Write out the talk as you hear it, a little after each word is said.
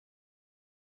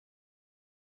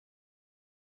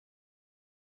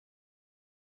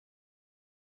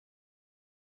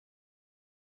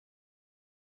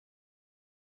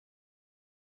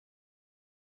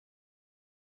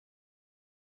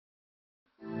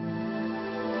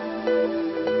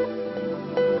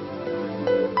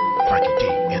Frankie D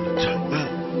Entertainment.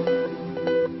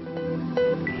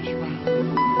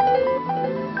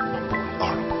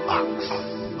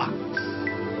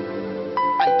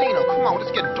 Hey Dino, come on,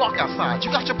 it's getting dark outside.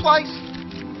 You got your place?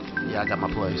 Yeah, I got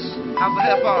my place. How's the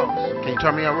headphones? Can you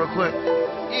turn me on real quick?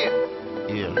 Yeah.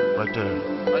 Yeah, right there.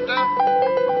 Right there?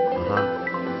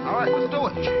 Alright, let's do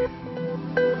it.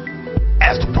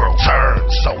 As the world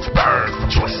turns, souls burn from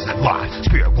choices in life.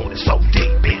 Spirit wounded so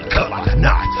deep, being cut like a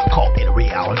knife. Caught in the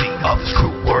reality of this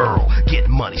cruel world.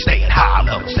 Getting money, staying high,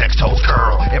 loving sex, toes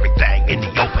curl. Everything in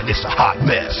the open, it's a hot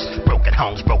mess. Broken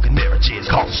homes, broken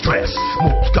marriages, causing stress.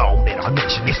 Morals gone in our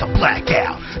nation, it's a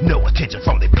blackout. No attention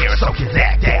from their parents, so kids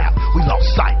act out. We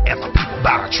lost sight as a people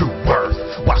about our true worth.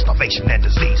 While starvation and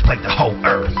disease plague the whole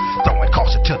earth. Throwing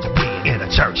caution to the wind in a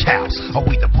church house. Are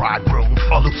we the bridegroom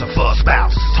or Lucifer's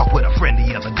spouse? Talk with a friend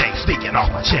the other day, speaking off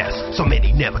my chest. So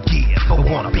many never give, but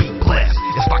wanna be blessed.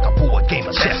 It's like a board game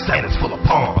of chess and it's full of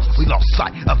pawns. We lost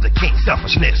sight of the king's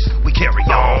selfishness. We carry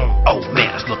on. Oh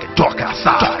man, it's looking dark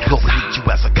outside. Lord, we need you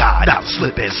as a guide, not a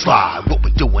slip and slide. What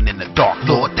we doing in the dark,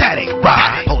 Lord, that ain't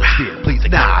right. Holy Spirit, please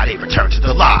ignite and return to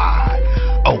the light.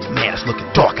 Oh man, it's looking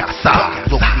dark outside.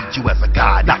 Lord, we need you as a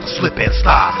guide, not to slip and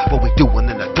slide. What we doing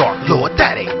in the dark, Lord,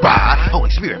 that ain't right. Holy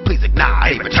Spirit, please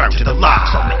ignite and return to the light.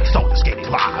 So many soldiers gave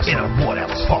their lives in a war that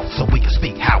was fought, so we can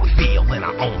speak how we feel in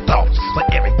our own thoughts.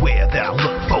 But everywhere that I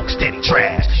look, folks steady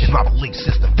trash. If my belief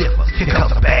system differs, here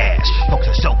comes a bash. Folks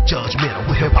are so judgmental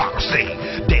with hypocrisy.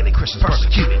 Daily Christians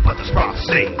persecuted, but there's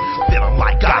prophecy. Feeling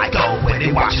like I go when they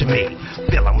watching me.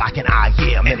 Feeling like an I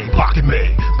am and they blocking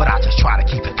me. But I just try to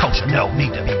keep it kosher, no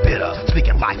need to be bitter.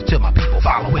 Speaking life to my people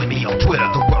following me on Twitter.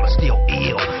 The world is still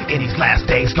ill in these last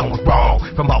days going wrong.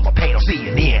 From all the pain I'm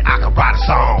seeing in, I can write a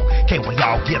song. Can't we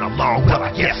all get along? Well,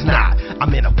 I guess not.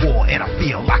 I'm in a war and I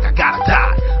feel like I gotta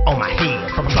die. On my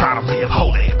hands from trying to live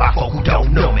holy by folk who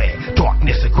don't know me.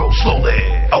 Darkness it grows slowly.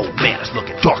 Oh man, it's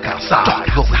looking dark outside.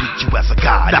 Lord, we need you as a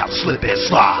guide, not to slip and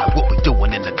slide. What we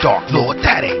doing in the dark, Lord,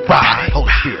 that ain't right.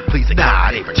 Holy Spirit, please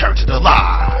ignite and return to the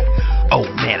light. Oh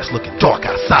man, it's looking dark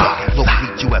outside. Lord, we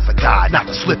need you as a guide,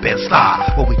 not to slip and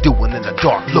slide. What we doing in the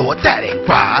dark, Lord, that ain't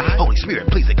right. Holy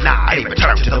Spirit, please ignite and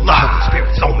return to the light. Holy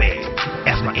Spirit's on me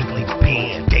as my ink leave a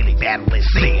pen. Daily battling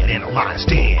sin in a lion's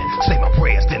den. Say my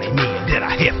prayers, then amen. Then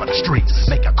I head for the streets.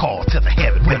 Make a call to the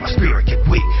heaven when my spirit get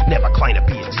weak. Never claim to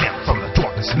be exempt from the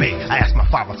darkness me. I ask my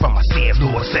Father for my sins,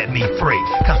 Lord, set me free.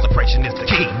 Consecration is the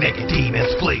key, making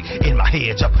demons flee. In my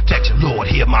hedge of protection,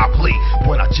 Lord, hear my plea.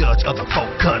 When I judge other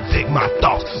folk, convict my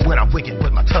thoughts. When I'm wicked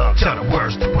with my tongue, tell the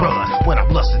words to run. When I'm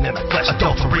lusting in the flesh,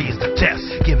 adultery is the test.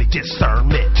 Give me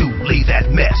discernment to leave that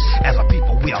mess. As a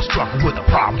people, we all struggle with the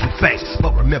problems we face.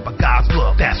 But remember God's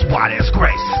love, that's why there's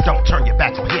grace. Don't turn your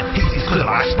back on Him, He sees clear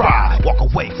like pride. Walk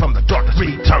away from the darkness,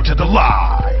 return to the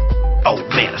light. Oh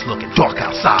man, it's looking dark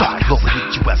outside. Lord, we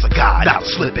need you as a guide, not to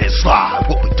slip and slide.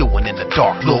 What we doing in the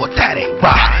dark, Lord, that ain't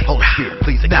right. Holy Spirit,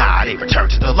 please ignite and return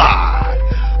to the light.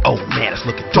 Oh man, it's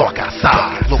looking dark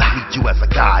outside. Lord, we need you as a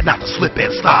guide, not to slip and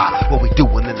slide. What we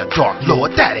doing in the dark,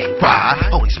 Lord, that ain't right.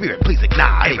 Holy Spirit, please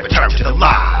ignite and return to the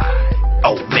light.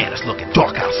 Oh man, it's looking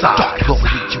dark outside. Lord, we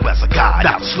need you as a guide,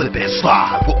 not to slip and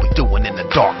slide. What we doing in the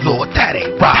dark, Lord, that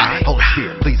ain't right. Holy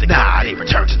Spirit, please ignite and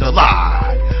return to the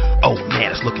light. Oh man,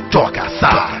 it's looking dark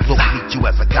outside. Lord, we need you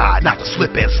as a guide, not to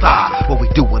slip and slide. What we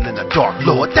doing in the dark,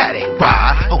 Lord, that ain't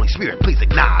right. Holy Spirit, please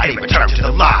ignite and return to the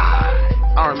light.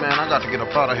 Alright man, I got to get up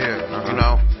out of here. You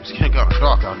know, it's getting kind of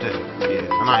dark out there. Yeah,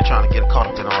 and I ain't trying to get caught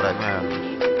up in all that, man.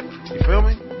 You feel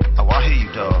me? Oh, I hear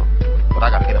you, dog. But I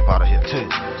got to get up out of here too.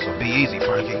 So be easy,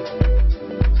 Frankie.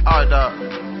 Alright, dog.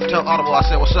 Tell Audible I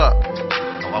said what's up.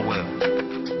 Oh, I will.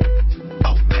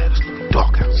 Oh man, it's looking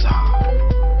dark outside.